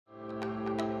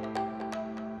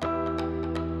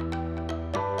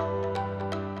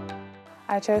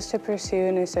I chose to pursue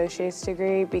an associate's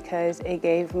degree because it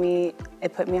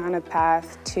put me on a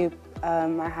path to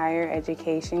my higher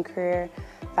education career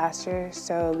faster.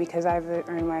 So because I've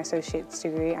earned my associate's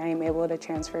degree, I am able to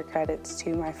transfer credits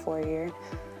to my 4-year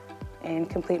and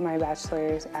complete my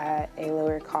bachelor's at a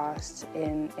lower cost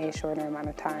in a shorter amount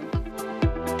of time.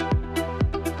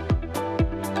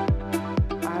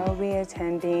 I will be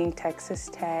attending Texas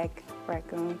Tech,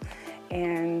 Raccoon,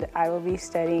 and I will be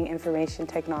studying information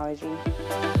technology.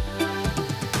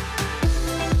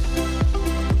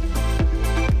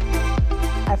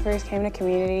 I first came to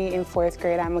community in 4th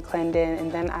grade at McClendon,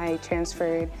 and then I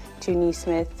transferred to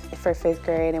Neesmith for 5th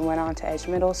grade and went on to Edge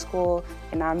Middle School,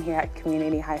 and now I'm here at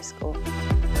Community High School.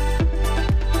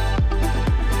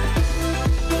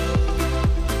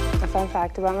 A fun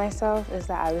fact about myself is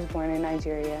that I was born in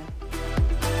Nigeria.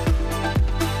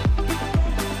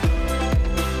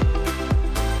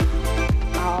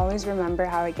 I'll always remember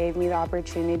how it gave me the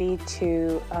opportunity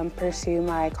to pursue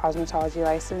my cosmetology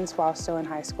license while still in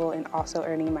high school and also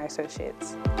earning my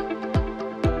associates.